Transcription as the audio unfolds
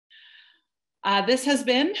This has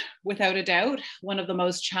been, without a doubt, one of the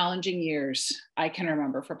most challenging years I can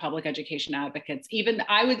remember for public education advocates.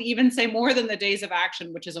 I would even say more than the days of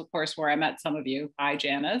action, which is of course where I met some of you. Hi,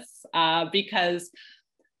 Janice. Because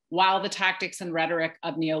while the tactics and rhetoric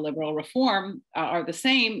of neoliberal reform are the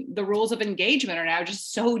same, the rules of engagement are now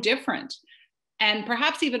just so different. And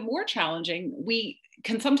perhaps even more challenging, we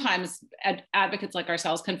can sometimes, advocates like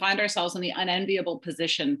ourselves, can find ourselves in the unenviable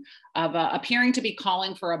position of appearing to be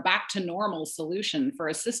calling for a back to normal solution for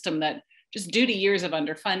a system that, just due to years of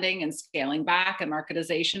underfunding and scaling back and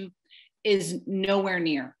marketization, is nowhere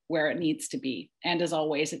near where it needs to be. And as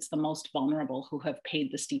always, it's the most vulnerable who have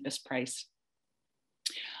paid the steepest price.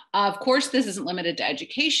 Of course, this isn't limited to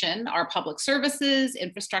education. Our public services,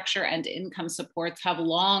 infrastructure, and income supports have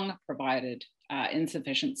long provided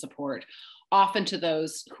insufficient support, often to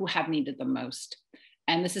those who have needed them most.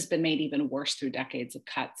 And this has been made even worse through decades of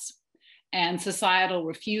cuts. And societal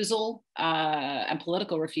refusal and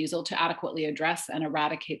political refusal to adequately address and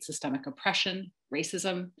eradicate systemic oppression,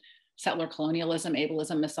 racism, settler colonialism,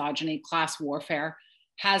 ableism, misogyny, class warfare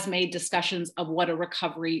has made discussions of what a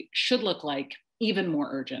recovery should look like even more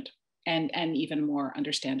urgent and even more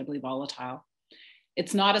understandably volatile.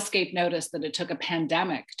 It's not escaped notice that it took a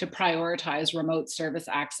pandemic to prioritize remote service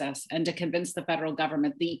access and to convince the federal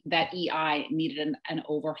government that EI needed an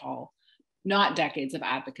overhaul, not decades of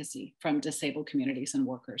advocacy from disabled communities and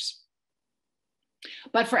workers.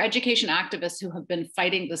 But for education activists who have been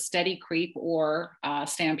fighting the steady creep or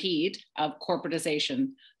stampede of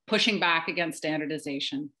corporatization, pushing back against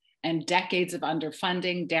standardization, and decades of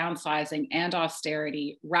underfunding, downsizing, and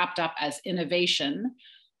austerity wrapped up as innovation,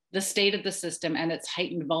 the state of the system and its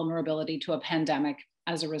heightened vulnerability to a pandemic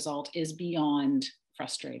as a result is beyond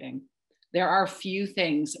frustrating. There are few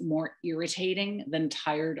things more irritating than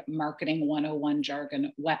tired marketing 101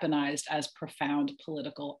 jargon weaponized as profound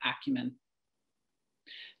political acumen.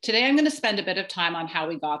 Today, I'm going to spend a bit of time on how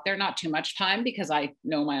we got there, not too much time because I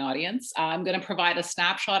know my audience. I'm going to provide a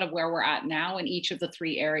snapshot of where we're at now in each of the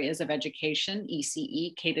three areas of education,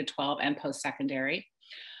 ECE, K-12, and post-secondary.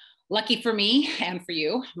 Lucky for me and for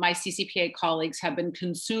you, my CCPA colleagues have been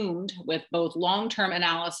consumed with both long-term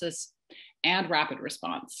analysis and rapid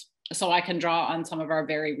response, so I can draw on some of our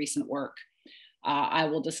very recent work. I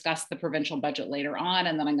will discuss the provincial budget later on,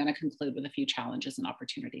 and then I'm going to conclude with a few challenges and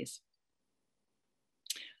opportunities.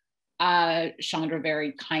 Chandra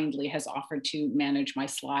very kindly has offered to manage my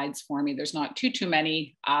slides for me. There's not too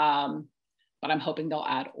many, but I'm hoping they'll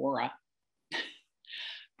add aura.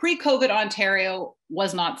 Pre-COVID Ontario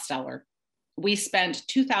was not stellar. We spent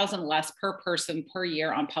 $2,000 less per person per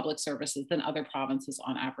year on public services than other provinces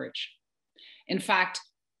on average. In fact,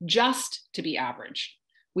 just to be average,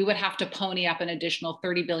 we would have to pony up an additional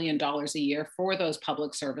 $30 billion a year for those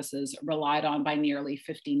public services relied on by nearly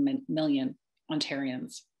 15 million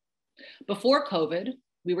Ontarians. Before COVID,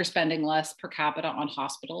 we were spending less per capita on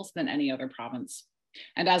hospitals than any other province.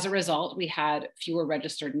 And as a result, we had fewer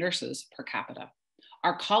registered nurses per capita.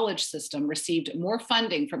 Our college system received more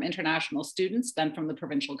funding from international students than from the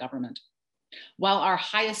provincial government. While our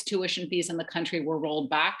highest tuition fees in the country were rolled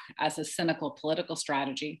back as a cynical political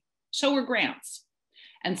strategy, so were grants.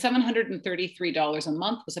 And $733 a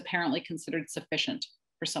month was apparently considered sufficient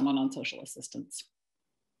for someone on social assistance.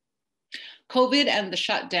 COVID and the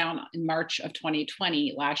shutdown in March of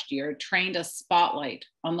 2020 last year trained a spotlight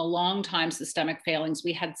on the long-time systemic failings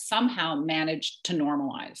we had somehow managed to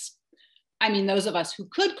normalize. I mean, those of us who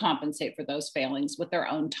could compensate for those failings with their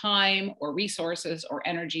own time or resources or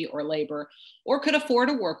energy or labor, or could afford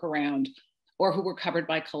a workaround, or who were covered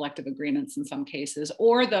by collective agreements in some cases,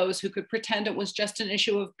 or those who could pretend it was just an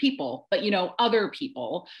issue of people, but other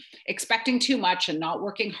people, expecting too much and not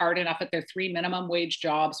working hard enough at their 3 minimum wage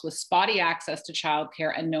jobs with spotty access to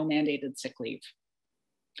childcare and no mandated sick leave.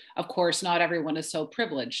 Of course, not everyone is so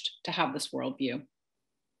privileged to have this worldview.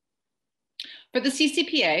 For the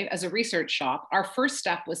CCPA, as a research shop, our first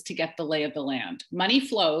step was to get the lay of the land. Money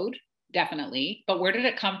flowed, definitely, but where did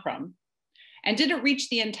it come from? And did it reach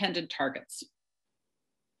the intended targets?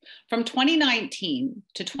 From 2019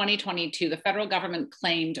 to 2022, the federal government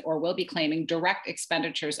claimed or will be claiming direct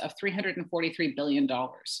expenditures of $343 billion,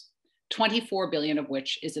 $24 billion of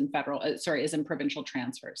which is in provincial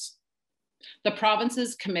transfers. The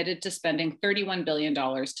provinces committed to spending $31 billion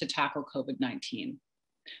to tackle COVID-19.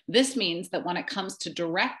 This means that when it comes to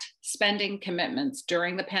direct spending commitments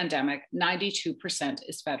during the pandemic, 92%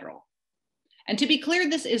 is federal. And to be clear,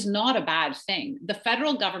 this is not a bad thing. The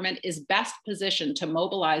federal government is best positioned to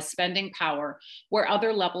mobilize spending power where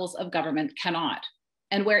other levels of government cannot,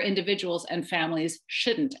 and where individuals and families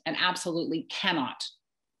shouldn't and absolutely cannot.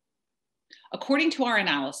 According to our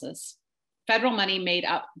analysis, Federal money made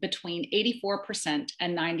up between 84%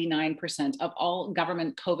 and 99% of all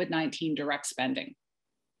government COVID-19 direct spending.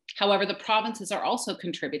 However, the provinces are also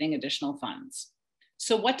contributing additional funds.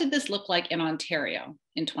 So what did this look like in Ontario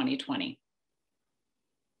in 2020?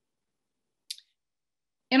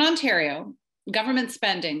 In Ontario, government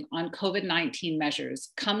spending on COVID-19 measures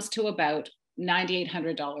comes to about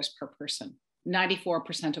 $9,800 per person,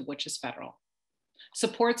 94% of which is federal.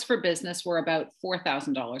 Supports for business were about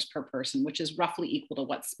 $4,000 per person, which is roughly equal to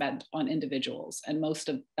what's spent on individuals. And most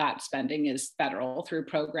of that spending is federal through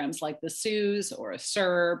programs like the CEWS or a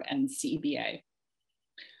CERB and CBA.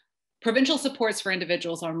 Provincial supports for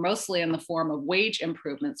individuals are mostly in the form of wage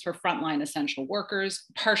improvements for frontline essential workers,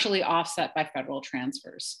 partially offset by federal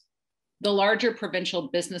transfers. The larger provincial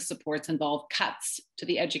business supports involve cuts to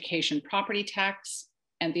the education property tax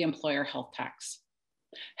and the employer health tax.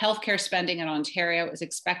 Healthcare spending in Ontario is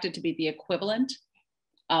expected to be the equivalent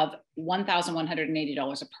of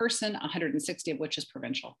 $1,180 a person, $160 of which is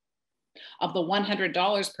provincial. Of the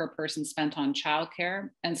 $100 per person spent on childcare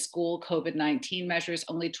and school COVID-19 measures,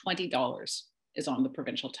 only $20 is on the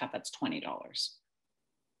provincial tab, that's $20.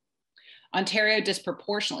 Ontario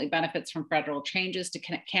disproportionately benefits from federal changes to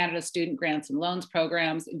Canada's student grants and loans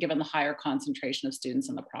programs, given the higher concentration of students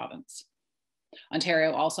in the province.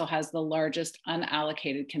 Ontario also has the largest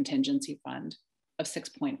unallocated contingency fund of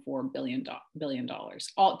 $6.4 billion.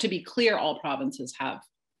 To be clear, all provinces have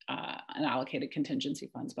unallocated contingency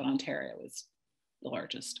funds, but Ontario is the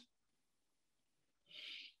largest.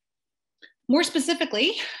 More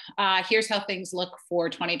specifically, here's how things look for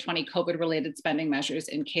 2020 COVID-related spending measures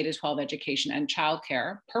in K-12 education and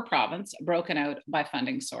childcare per province, broken out by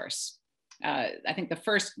funding source. I think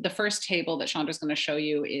the first table that Chandra's going to show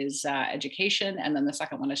you is education, and then the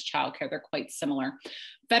second one is childcare. They're quite similar.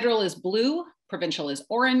 Federal is blue, provincial is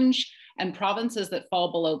orange, and provinces that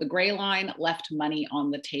fall below the gray line left money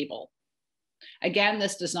on the table. Again,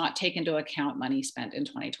 this does not take into account money spent in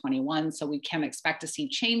 2021, so we can expect to see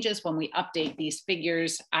changes when we update these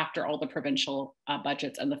figures after all the provincial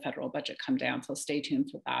budgets and the federal budget come down, so stay tuned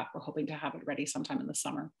for that. We're hoping to have it ready sometime in the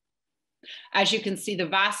summer. As you can see, the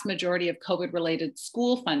vast majority of COVID-related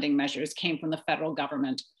school funding measures came from the federal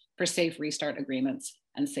government for safe restart agreements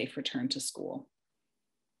and safe return to school.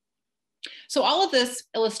 So all of this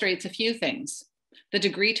illustrates a few things. The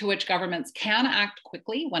degree to which governments can act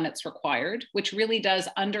quickly when it's required, which really does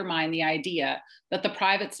undermine the idea that the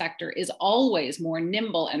private sector is always more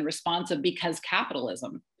nimble and responsive because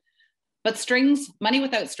capitalism. But money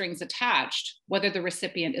without strings attached, whether the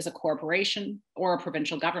recipient is a corporation or a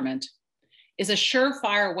provincial government, is a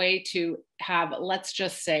surefire way to have, let's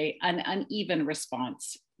just say, an uneven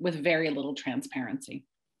response with very little transparency.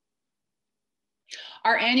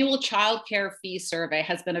 Our annual childcare fee survey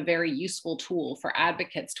has been a very useful tool for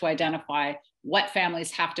advocates to identify what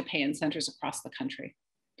families have to pay in centers across the country.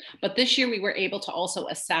 But this year we were able to also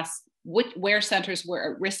assess where centers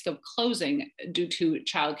were at risk of closing due to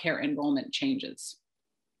childcare enrollment changes.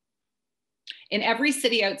 In every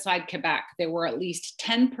city outside Quebec, there were at least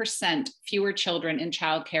 10% fewer children in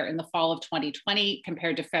childcare in the fall of 2020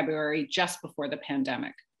 compared to February just before the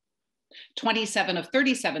pandemic. 27 of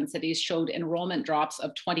 37 cities showed enrollment drops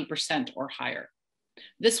of 20% or higher.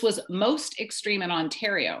 This was most extreme in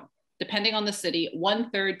Ontario. Depending on the city,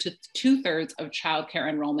 1/3 to 2/3 of childcare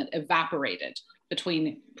enrollment evaporated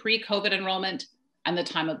between pre-COVID enrollment and the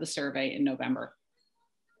time of the survey in November.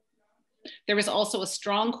 There was also a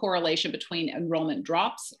strong correlation between enrollment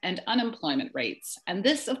drops and unemployment rates. And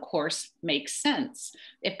this, of course, makes sense.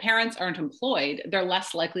 If parents aren't employed, they're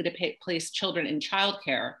less likely to place children in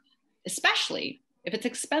childcare, especially if it's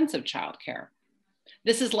expensive childcare.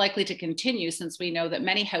 This is likely to continue since we know that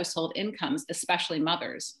many household incomes, especially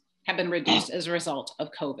mothers, have been reduced as a result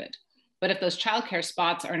of COVID. But if those childcare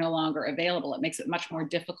spots are no longer available, it makes it much more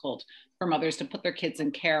difficult for mothers to put their kids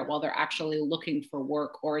in care while they're actually looking for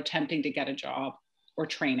work or attempting to get a job or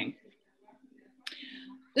training.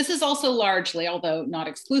 This is also largely, although not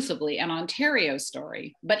exclusively, an Ontario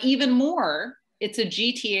story, but even more, it's a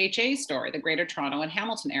GTHA story, the Greater Toronto and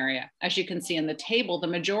Hamilton area. As you can see in the table, the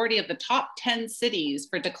majority of the top 10 cities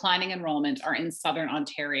for declining enrollment are in Southern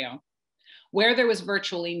Ontario. Where there was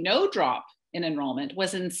virtually no drop in enrollment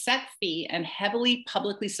was in set fee and heavily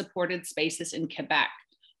publicly supported spaces in Quebec.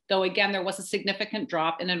 Though again, there was a significant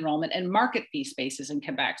drop in enrollment in market fee spaces in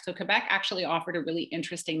Quebec. So Quebec actually offered a really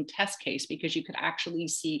interesting test case because you could actually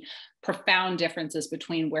see profound differences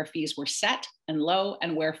between where fees were set and low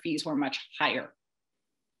and where fees were much higher.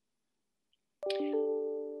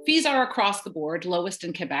 Fees are across the board, lowest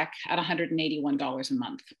in Quebec at $181 a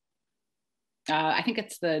month. I think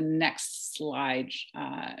it's the next slide,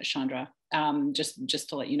 Chandra, just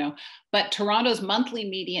to let you know. But Toronto's monthly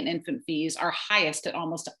median infant fees are highest at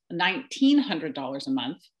almost $1,900 a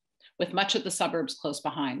month, with much of the suburbs close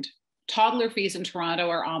behind. Toddler fees in Toronto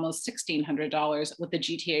are almost $1,600, with the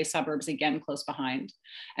GTA suburbs again close behind.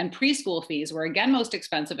 And preschool fees were again most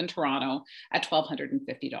expensive in Toronto at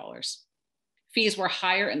 $1,250. Fees were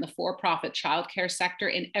higher in the for-profit childcare sector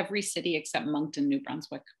in every city except Moncton, New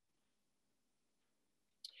Brunswick.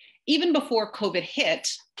 Even before COVID hit,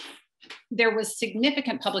 there was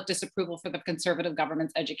significant public disapproval for the Conservative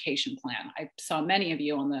government's education plan. I saw many of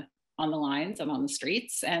you on the lines and on the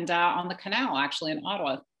streets and on the canal, actually in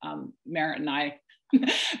Ottawa. Merritt and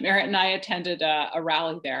I attended a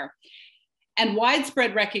rally there. And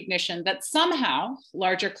widespread recognition that somehow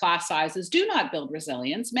larger class sizes do not build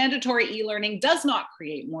resilience. Mandatory e-learning does not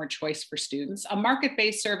create more choice for students. A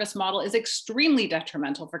market-based service model is extremely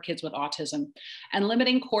detrimental for kids with autism, and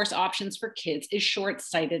limiting course options for kids is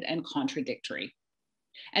short-sighted and contradictory.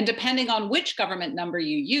 And depending on which government number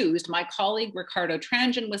you used, my colleague Ricardo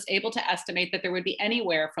Tranjan was able to estimate that there would be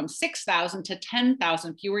anywhere from 6,000 to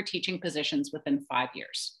 10,000 fewer teaching positions within 5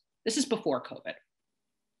 years. This is before COVID.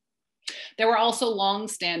 There were also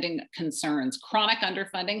long-standing concerns. Chronic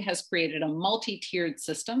underfunding has created a multi-tiered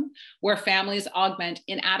system where families augment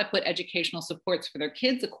inadequate educational supports for their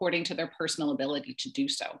kids according to their personal ability to do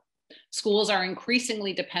so. Schools are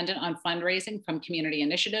increasingly dependent on fundraising from community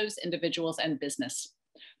initiatives, individuals, and business.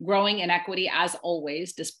 Growing inequity, as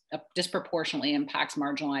always, disproportionately impacts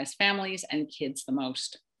marginalized families and kids the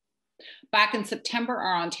most. Back in September,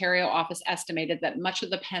 our Ontario office estimated that much of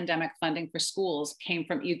the pandemic funding for schools came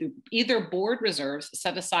from either board reserves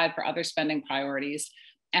set aside for other spending priorities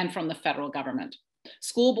and from the federal government.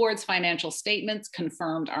 School boards' financial statements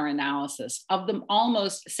confirmed our analysis. Of the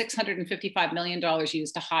almost $655 million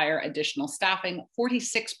used to hire additional staffing,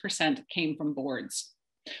 46% came from boards.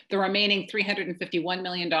 The remaining $351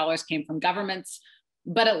 million came from governments,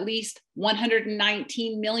 but at least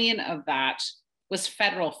 $119 million of that was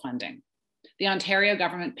federal funding. The Ontario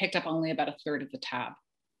government picked up only about a third of the tab.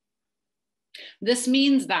 This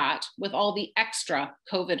means that with all the extra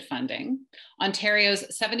COVID funding,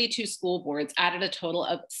 Ontario's 72 school boards added a total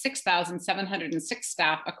of 6,706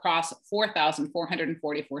 staff across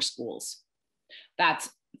 4,444 schools. That's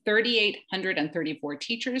 3,834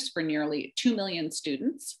 teachers for nearly 2 million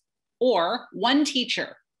students, or one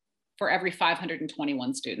teacher for every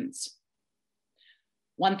 521 students.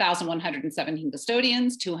 1,117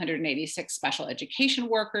 custodians, 286 special education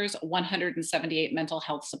workers, 178 mental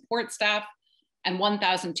health support staff, and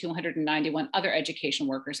 1,291 other education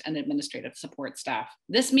workers and administrative support staff.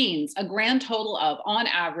 This means a grand total of, on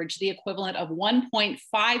average, the equivalent of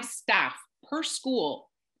 1.5 staff per school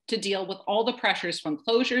to deal with all the pressures from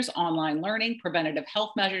closures, online learning, preventative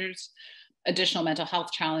health measures, additional mental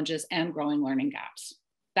health challenges, and growing learning gaps.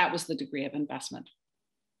 That was the degree of investment.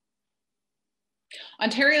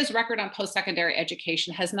 Ontario's record on post-secondary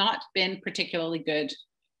education has not been particularly good,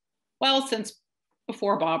 well, since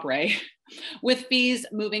before Bob Rae, with fees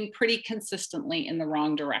moving pretty consistently in the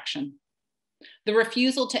wrong direction. The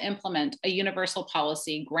refusal to implement a universal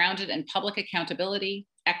policy grounded in public accountability,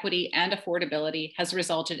 equity, and affordability has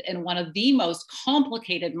resulted in one of the most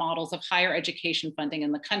complicated models of higher education funding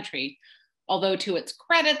in the country. Although to its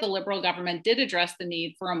credit, the Liberal government did address the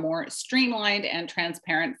need for a more streamlined and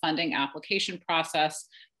transparent funding application process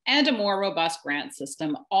and a more robust grant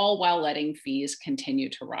system, all while letting fees continue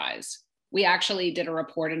to rise. We actually did a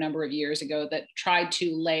report a number of years ago that tried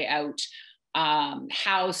to lay out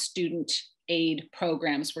how student aid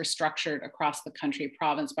programs were structured across the country,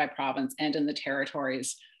 province by province, and in the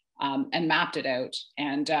territories, and mapped it out,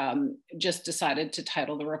 and just decided to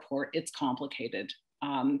title the report, "It's Complicated."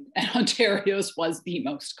 And Ontario's was the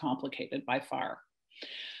most complicated by far.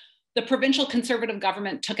 The provincial Conservative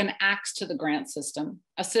government took an axe to the grant system,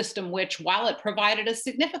 a system which, while it provided a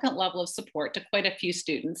significant level of support to quite a few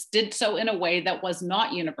students, did so in a way that was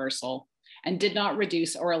not universal and did not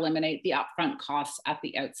reduce or eliminate the upfront costs at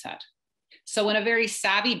the outset. So in a very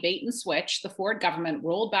savvy bait and switch, the Ford government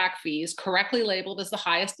rolled back fees correctly labeled as the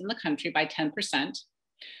highest in the country by 10%,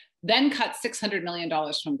 then cut $600 million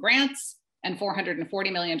from grants and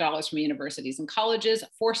 $440 million from universities and colleges,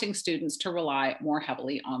 forcing students to rely more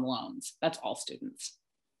heavily on loans. That's all students,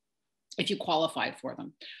 if you qualified for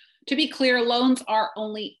them. To be clear, loans are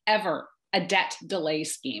only ever a debt delay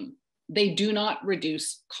scheme. They do not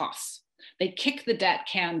reduce costs. They kick the debt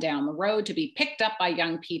can down the road to be picked up by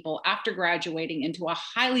young people after graduating into a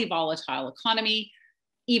highly volatile economy,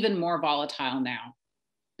 even more volatile now.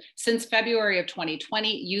 Since February of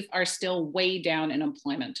 2020, youth are still way down in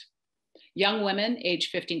employment. Young women aged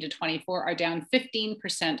 15 to 24 are down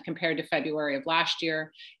 15% compared to February of last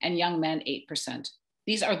year, and young men 8%.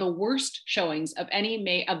 These are the worst showings of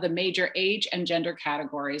any of the major age and gender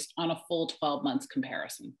categories on a full 12 months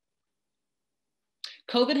comparison.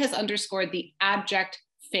 COVID has underscored the abject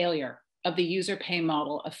failure of the user pay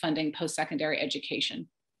model of funding post-secondary education,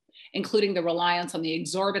 including the reliance on the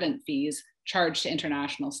exorbitant fees charged to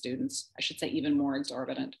international students, I should say even more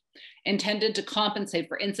exorbitant, intended to compensate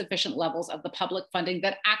for insufficient levels of the public funding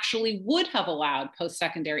that actually would have allowed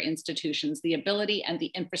post-secondary institutions the ability and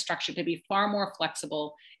the infrastructure to be far more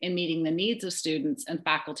flexible in meeting the needs of students and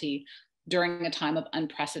faculty during a time of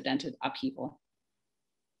unprecedented upheaval.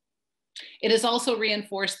 It has also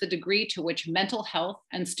reinforced the degree to which mental health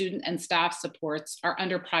and student and staff supports are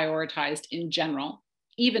under-prioritized in general,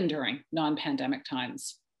 even during non-pandemic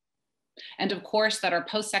times. And of course, that our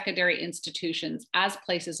post-secondary institutions as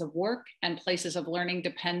places of work and places of learning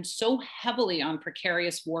depend so heavily on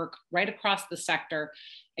precarious work right across the sector,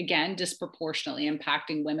 again, disproportionately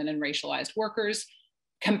impacting women and racialized workers,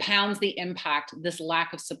 compounds the impact this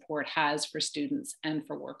lack of support has for students and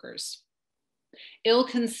for workers.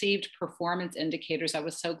 Ill-conceived performance indicators, I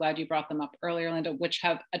was so glad you brought them up earlier, Linda, which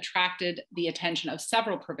have attracted the attention of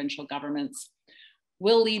several provincial governments,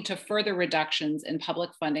 will lead to further reductions in public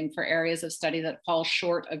funding for areas of study that fall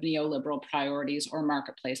short of neoliberal priorities or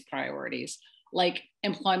marketplace priorities, like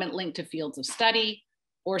employment linked to fields of study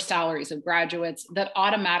or salaries of graduates that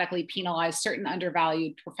automatically penalize certain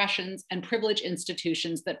undervalued professions and privilege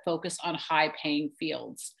institutions that focus on high-paying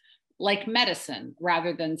fields, like medicine,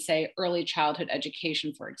 rather than, say, early childhood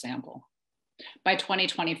education, for example. By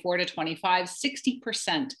 2024 to 25,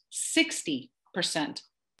 60%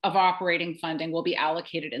 of operating funding will be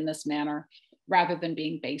allocated in this manner rather than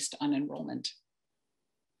being based on enrollment.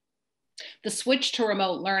 The switch to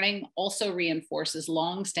remote learning also reinforces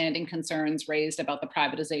long-standing concerns raised about the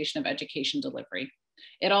privatization of education delivery.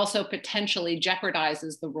 It also potentially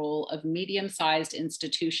jeopardizes the role of medium-sized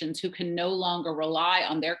institutions who can no longer rely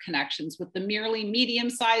on their connections with the merely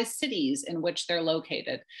medium-sized cities in which they're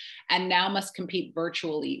located, and now must compete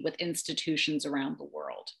virtually with institutions around the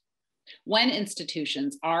world. When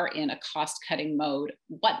institutions are in a cost-cutting mode,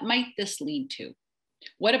 what might this lead to?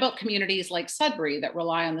 What about communities like Sudbury that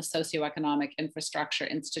rely on the socioeconomic infrastructure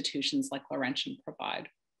institutions like Laurentian provide?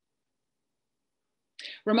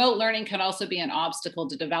 Remote learning can also be an obstacle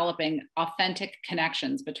to developing authentic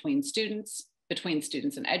connections between students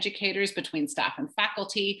and educators, between staff and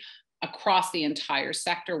faculty, across the entire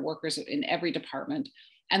sector, workers in every department,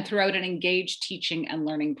 and throughout an engaged teaching and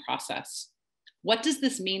learning process. What does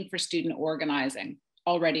this mean for student organizing,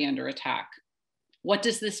 already under attack? What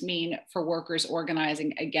does this mean for workers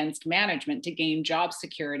organizing against management to gain job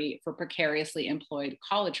security for precariously employed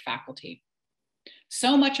college faculty?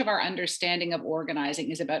 So much of our understanding of organizing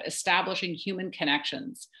is about establishing human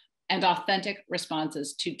connections and authentic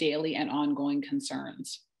responses to daily and ongoing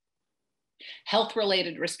concerns.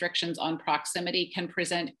 Health-related restrictions on proximity can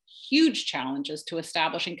present huge challenges to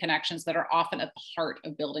establishing connections that are often at the heart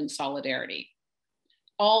of building solidarity.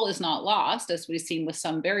 All is not lost, as we've seen with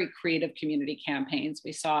some very creative community campaigns.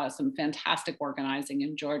 We saw some fantastic organizing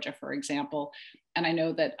in Georgia, for example, and I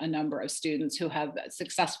know that a number of students who have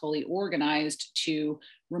successfully organized to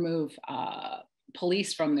remove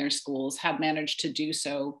police from their schools have managed to do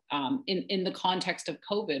so in the context of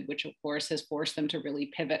COVID, which of course has forced them to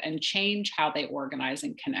really pivot and change how they organize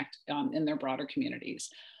and connect in their broader communities.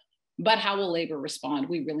 But how will labor respond?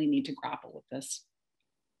 We really need to grapple with this.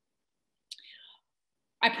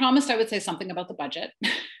 I promised I would say something about the budget,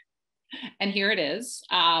 and here it is,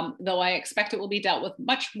 though I expect it will be dealt with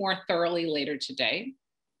much more thoroughly later today.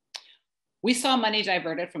 We saw money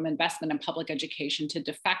diverted from investment in public education to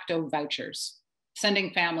de facto vouchers,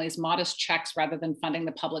 sending families modest checks rather than funding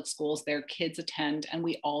the public schools their kids attend and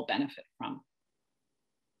we all benefit from.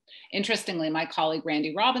 Interestingly, my colleague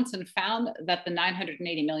Randy Robinson found that the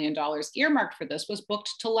 $980 million earmarked for this was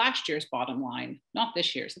booked to last year's bottom line, not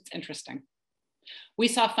this year's. It's interesting. We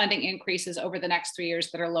saw funding increases over the next 3 years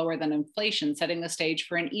that are lower than inflation, setting the stage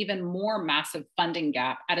for an even more massive funding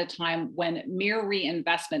gap at a time when mere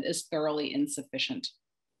reinvestment is thoroughly insufficient.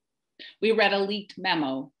 We read a leaked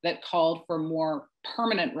memo that called for more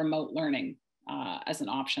permanent remote learning as an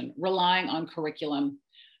option, relying on curriculum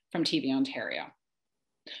from TV Ontario.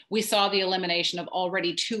 We saw the elimination of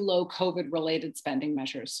already too low COVID-related spending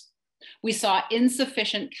measures. We saw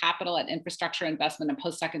insufficient capital and infrastructure investment in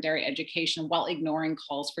post-secondary education while ignoring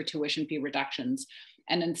calls for tuition fee reductions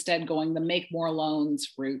and instead going the make more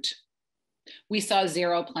loans route. We saw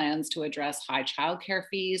zero plans to address high childcare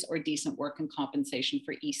fees or decent work and compensation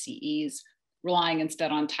for ECEs. relying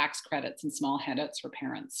instead on tax credits and small handouts for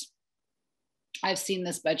parents. I've seen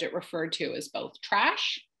this budget referred to as both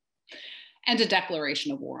trash and a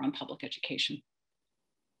declaration of war on public education.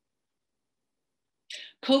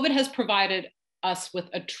 COVID has provided us with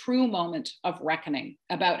a true moment of reckoning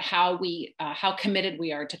about how committed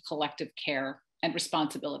we are to collective care and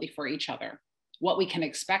responsibility for each other, what we can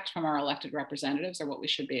expect from our elected representatives, or what we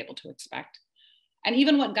should be able to expect, and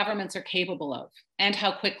even what governments are capable of, and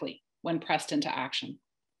how quickly when pressed into action.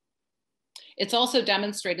 It's also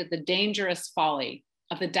demonstrated the dangerous folly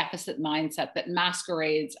of the deficit mindset that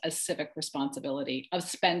masquerades as civic responsibility, of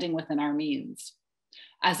spending within our means,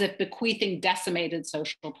 as if bequeathing decimated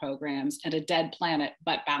social programs and a dead planet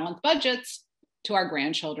but balanced budgets to our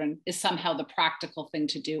grandchildren is somehow the practical thing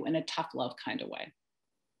to do in a tough love kind of way.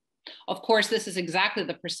 Of course, this is exactly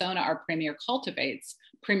the persona our premier cultivates,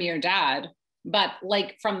 Premier Dad, but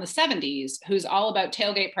like from the 70s, who's all about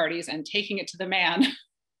tailgate parties and taking it to the man,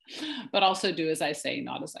 but also do as I say,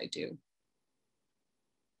 not as I do.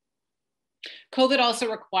 COVID also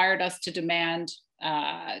required us to demand,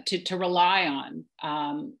 to rely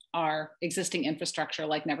on our existing infrastructure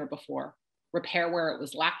like never before, repair where it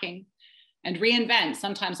was lacking, and reinvent,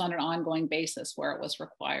 sometimes on an ongoing basis, where it was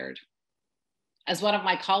required. As one of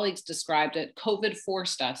my colleagues described it, COVID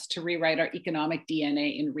forced us to rewrite our economic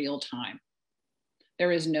DNA in real time.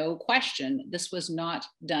 There is no question this was not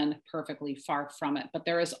done perfectly, far from it, but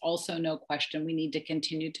there is also no question we need to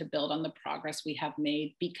continue to build on the progress we have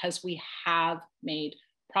made, because we have made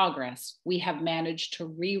progress. We have managed to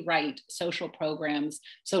rewrite social programs,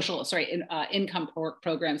 income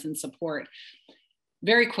programs and support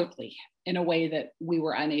very quickly in a way that we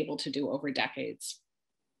were unable to do over decades.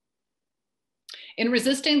 In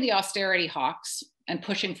resisting the austerity hawks and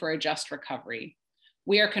pushing for a just recovery,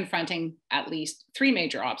 we are confronting at least three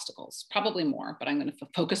major obstacles, probably more, but I'm going to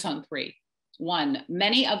focus on three. One,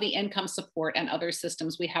 many of the income support and other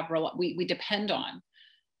systems we depend on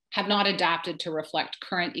have not adapted to reflect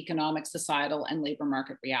current economic, societal, and labor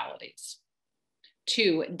market realities.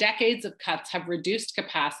 Two, decades of cuts have reduced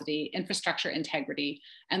capacity, infrastructure integrity,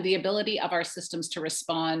 and the ability of our systems to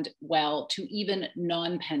respond well to even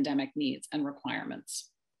non-pandemic needs and requirements.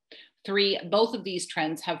 Three, both of these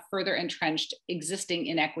trends have further entrenched existing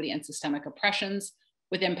inequity and systemic oppressions,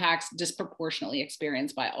 with impacts disproportionately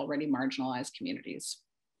experienced by already marginalized communities.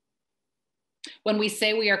 When we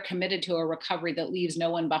say we are committed to a recovery that leaves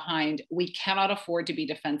no one behind, we cannot afford to be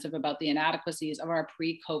defensive about the inadequacies of our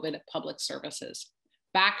pre-COVID public services.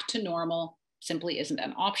 Back to normal simply isn't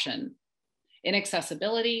an option.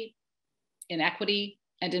 Inaccessibility, inequity,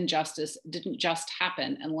 and injustice didn't just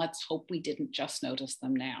happen, and let's hope we didn't just notice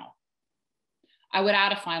them now. I would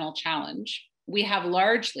add a final challenge. We have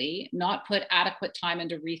largely not put adequate time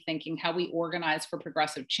into rethinking how we organize for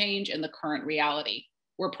progressive change in the current reality,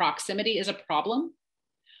 where proximity is a problem,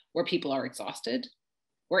 where people are exhausted,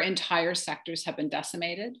 where entire sectors have been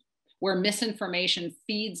decimated, where misinformation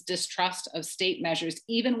feeds distrust of state measures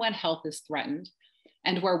even when health is threatened,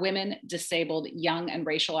 and where women, disabled, young, and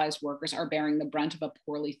racialized workers are bearing the brunt of a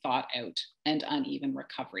poorly thought out and uneven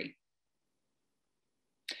recovery.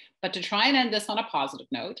 But to try and end this on a positive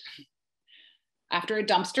note, after a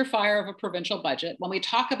dumpster fire of a provincial budget, when we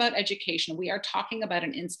talk about education, we are talking about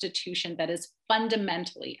an institution that is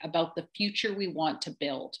fundamentally about the future we want to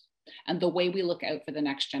build and the way we look out for the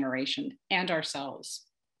next generation and ourselves.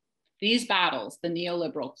 These battles, the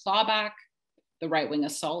neoliberal clawback, the right-wing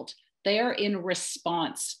assault, they are in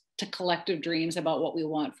response to collective dreams about what we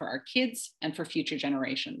want for our kids and for future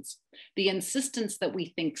generations. The insistence that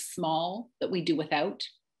we think small, that we do without,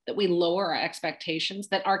 that we lower our expectations,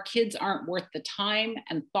 that our kids aren't worth the time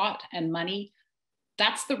and thought and money,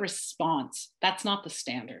 that's the response. That's not the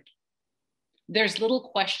standard. There's little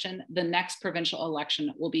question the next provincial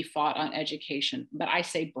election will be fought on education, but I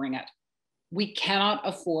say bring it. We cannot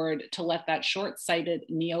afford to let that short-sighted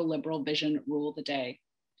neoliberal vision rule the day.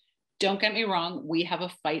 Don't get me wrong, we have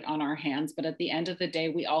a fight on our hands, but at the end of the day,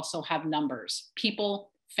 we also have numbers,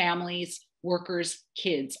 people, families, workers,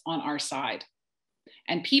 kids on our side.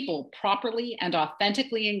 And people properly and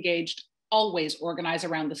authentically engaged always organize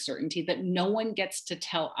around the certainty that no one gets to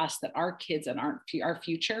tell us that our kids and our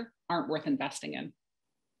future aren't worth investing in.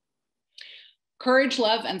 Courage,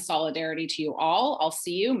 love, and solidarity to you all. I'll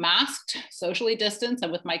see you masked, socially distanced,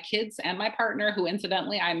 and with my kids and my partner, who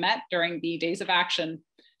incidentally I met during the Days of Action.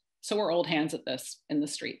 So we're old hands at this in the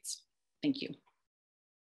streets. Thank you.